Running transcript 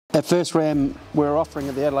Our first ram we're offering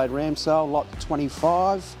at the Adelaide Ram Sale, lot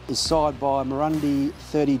 25, is side by Murundi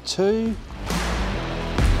 32.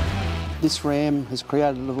 This ram has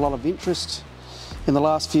created a lot of interest in the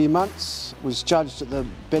last few months. Was judged at the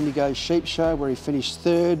Bendigo Sheep Show where he finished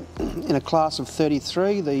third in a class of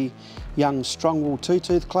 33, the young strong-wool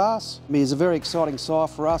two-tooth class. He is a very exciting sire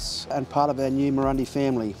for us and part of our new Murundi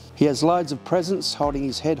family. He has loads of presence, holding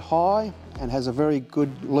his head high, and has a very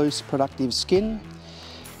good, loose, productive skin.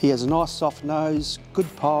 He has a nice soft nose, good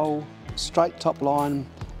poll, straight top line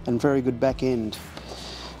and very good back end.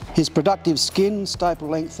 His productive skin, staple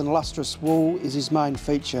length and lustrous wool is his main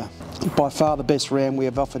feature. By far the best ram we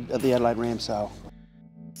have offered at the Adelaide Ram Sale.